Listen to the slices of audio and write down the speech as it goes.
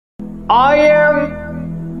I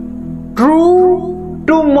am true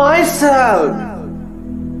to myself.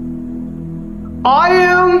 I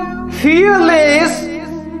am fearless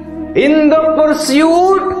in the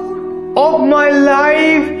pursuit of my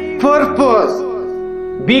life purpose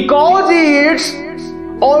because it's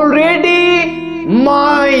already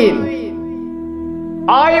mine.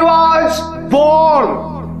 I was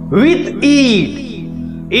born with it.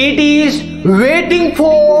 It is waiting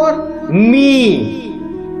for me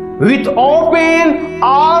with open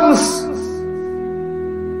arms.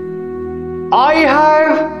 I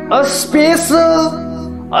have a specific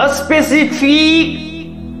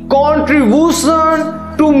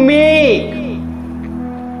contribution to make.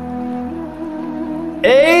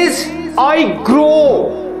 As I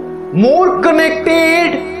grow more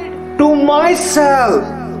connected to myself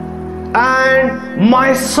and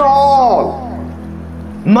my soul,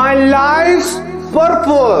 my life's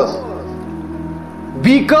purpose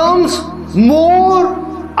becomes more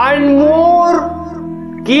and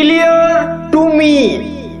more clear to me.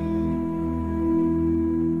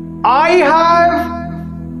 I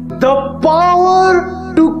have the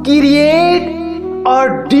power to create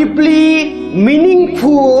a deeply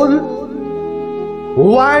meaningful,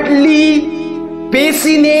 widely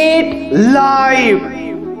passionate life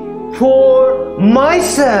for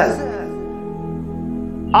myself.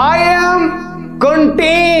 I am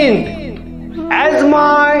content as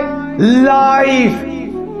my life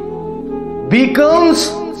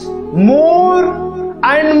becomes more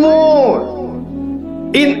and more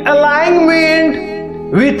in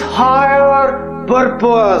alignment with higher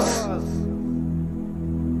purpose.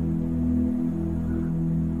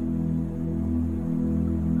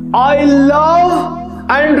 I love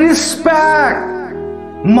and respect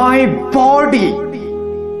my body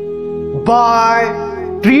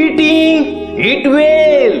by treating it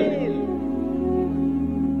well.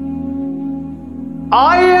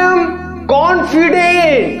 I am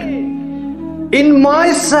confident in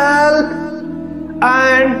myself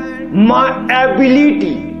and my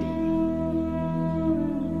ability.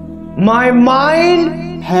 My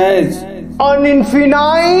mind has an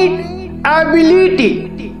infinite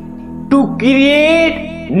ability to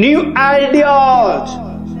create new ideas.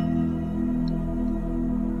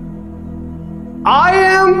 I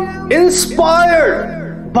am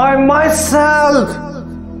inspired by myself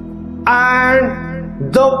and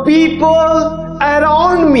the people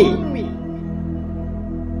around me.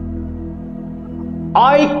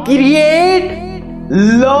 I create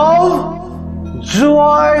love,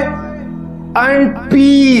 joy, and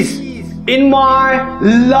peace in my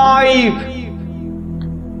life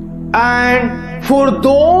and for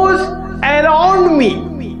those around me.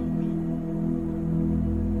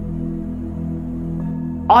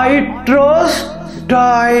 I trust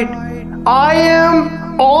that I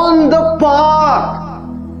am on the path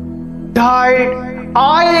that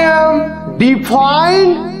I am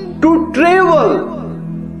defined to travel.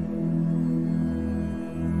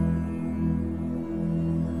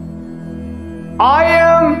 I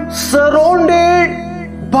am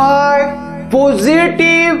surrounded by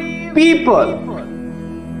positive people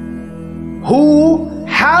who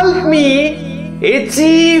help me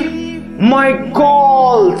achieve my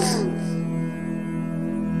goals.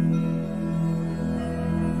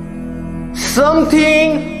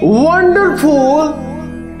 Something wonderful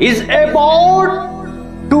is about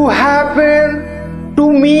to happen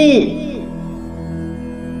to me.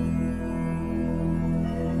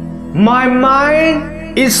 My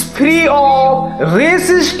mind is free of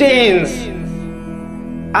resistance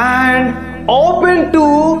and open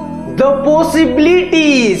to the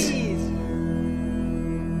possibilities.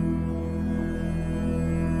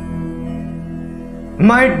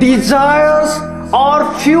 My desires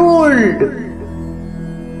are fueled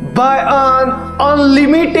by an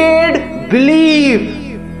unlimited belief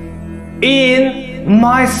in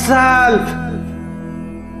myself.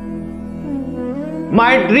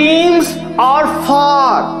 My dreams are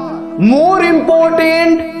far more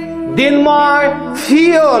important than my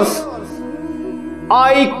fears.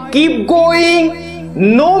 I keep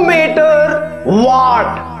going no matter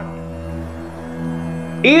what.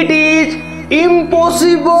 It is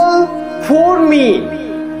impossible for me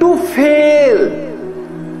to fail.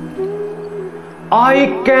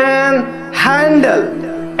 I can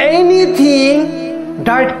handle anything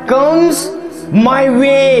that comes my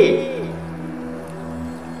way.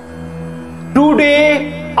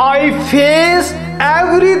 Today I face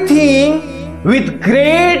everything with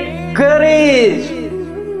great courage.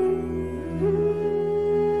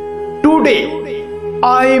 Today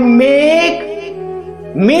I make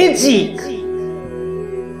magic.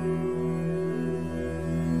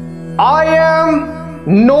 I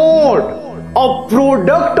am not a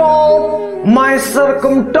product of my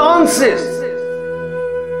circumstances.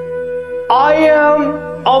 I am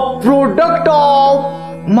a product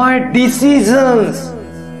of my decisions.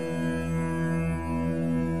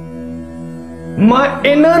 My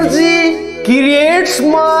energy creates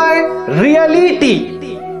my reality.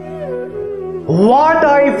 What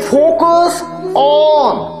I focus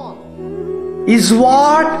on is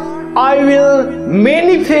what I will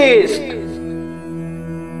manifest.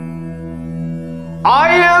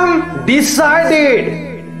 I am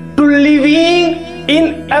decided to living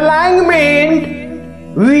in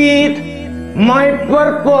alignment with my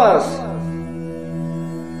purpose.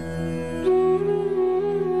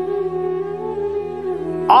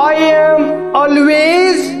 I am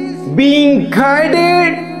always being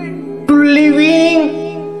guided to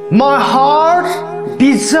living my heart's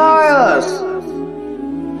desires.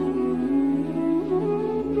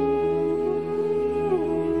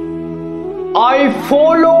 I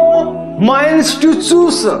follow my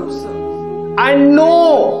institutions and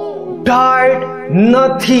know that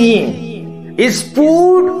nothing is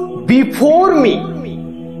put before me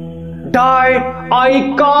that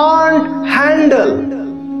I can't handle.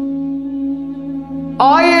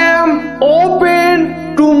 I am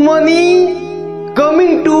open to money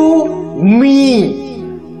coming to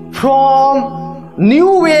me from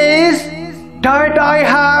new ways that I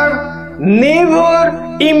have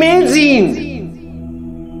never imagined.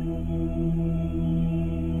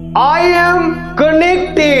 I am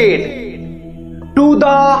connected to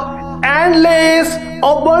the endless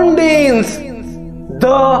abundance,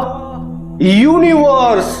 the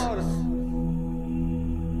universe.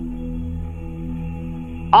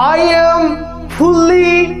 I am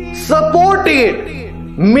fully supported,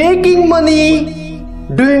 making money,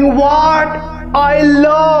 doing what I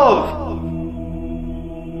love.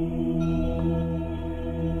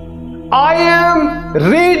 I am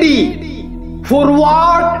ready for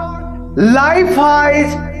what life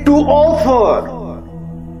has to offer.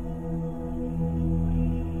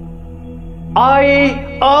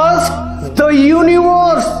 I ask the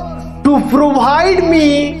universe to provide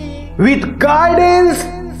me with guidance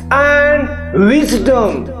and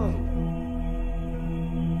wisdom.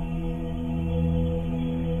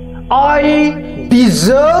 I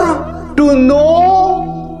deserve to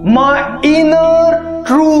know my inner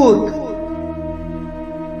truth.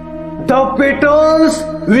 The patterns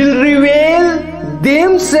will reveal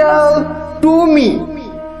themselves to me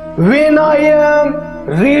when I am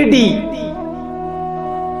ready.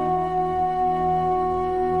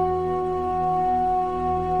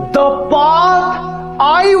 The path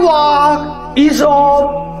I walk is of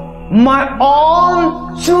my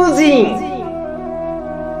own choosing.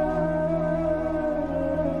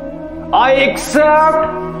 I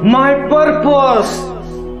accept my purpose.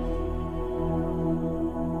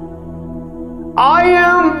 I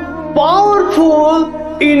am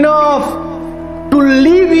powerful enough to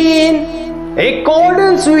live in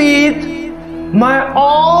accordance with my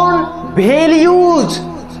own values,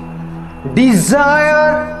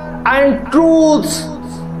 desire and truths.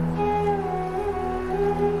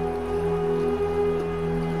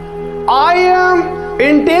 I am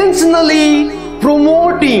intentionally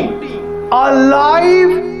promoting a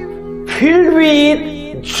life filled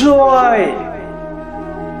with joy.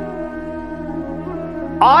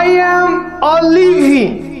 I am a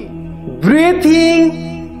living,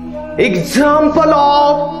 breathing example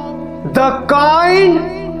of the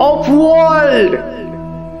kind of world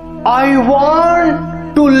I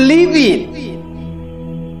want to live in.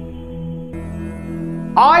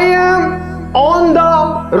 I am on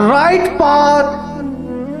the right path.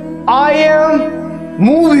 I am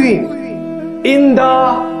moving in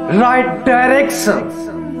the right direction.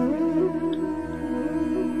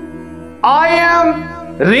 I am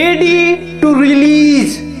ready to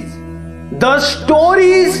release the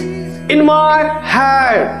stories in my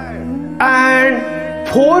head and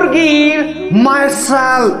forgive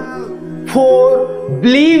myself for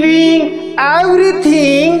believing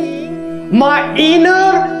everything my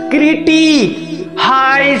inner critic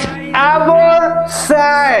has ever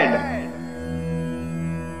said.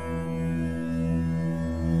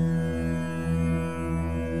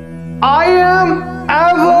 I am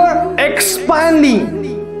ever expanding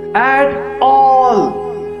at all,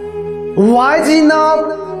 wise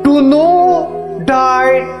enough to know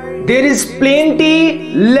that there is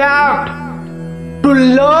plenty left to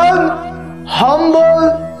learn, humble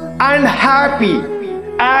and happy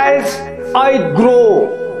as I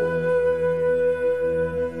grow.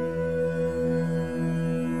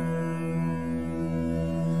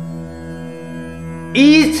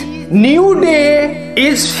 Each new day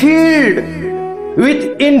is filled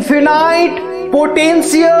with infinite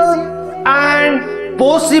potential and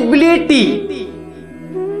possibility.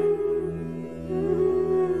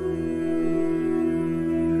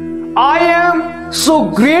 I am so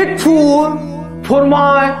grateful for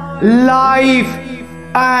my life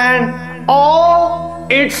and all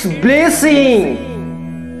its blessings.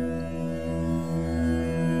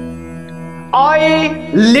 I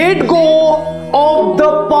let go of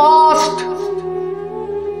the past,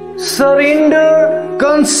 surrender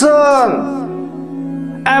concern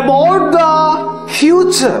about the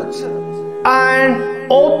future,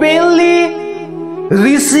 and openly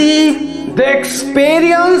receive the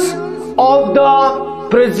experience of the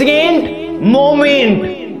present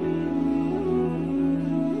moment.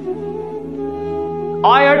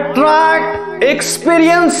 I attract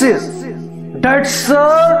experiences that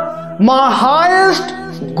serve my highest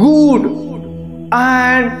good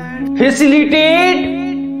and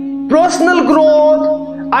facilitate personal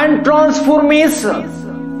growth and transformation.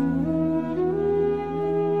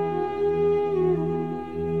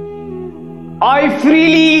 I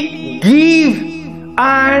freely give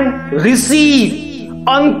and receive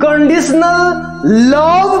unconditional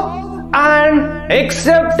love and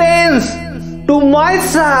acceptance to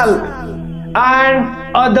myself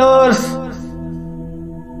and others.